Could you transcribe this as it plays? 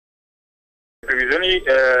Le previsioni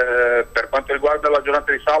per quanto riguarda la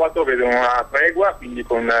giornata di sabato vedono una tregua, quindi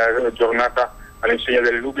con giornata all'insegna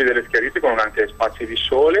delle nubi e delle schiarite con anche spazi di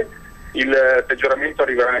sole. Il peggioramento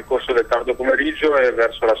arriverà nel corso del tardo pomeriggio e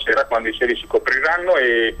verso la sera, quando i cieli si copriranno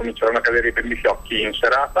e cominceranno a cadere i primi fiocchi in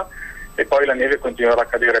serata, e poi la neve continuerà a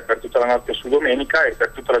cadere per tutta la notte su domenica e per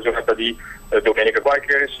tutta la giornata di domenica.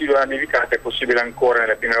 Qualche residua nevicata è possibile ancora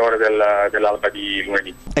nelle prime ore dell'alba di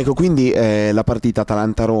lunedì. Ecco, quindi la partita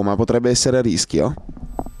Atalanta-Roma potrebbe essere a rischio?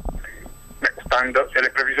 Se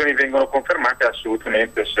le previsioni vengono confermate,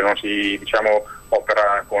 assolutamente, se non si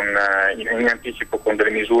opera in anticipo con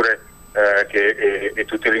delle misure che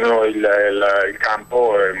tutelino il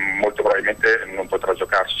campo, molto probabilmente non potrà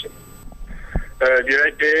giocarsi.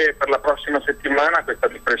 Direi che per la prossima settimana questa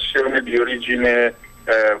depressione di origine,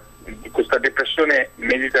 questa depressione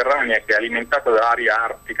mediterranea che è alimentata da aria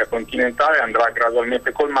artica continentale andrà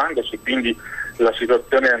gradualmente colmandosi, quindi la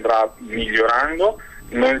situazione andrà migliorando.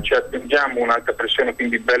 Non ci attendiamo un'alta pressione,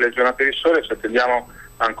 quindi belle giornate di sole, ci attendiamo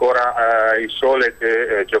ancora il sole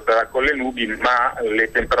che giocherà con le nubi, ma le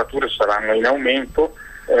temperature saranno in aumento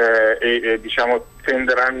e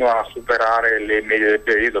tenderanno a superare le medie del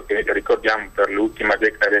periodo, che ricordiamo per l'ultima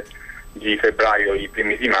decade di febbraio e i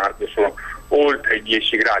primi di marzo sono oltre i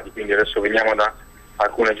 10 gradi, quindi adesso veniamo da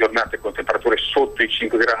alcune giornate con temperature sotto i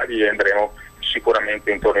 5 gradi e andremo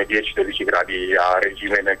sicuramente intorno ai 10-12 gradi a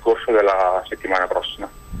regime nel corso della settimana prossima.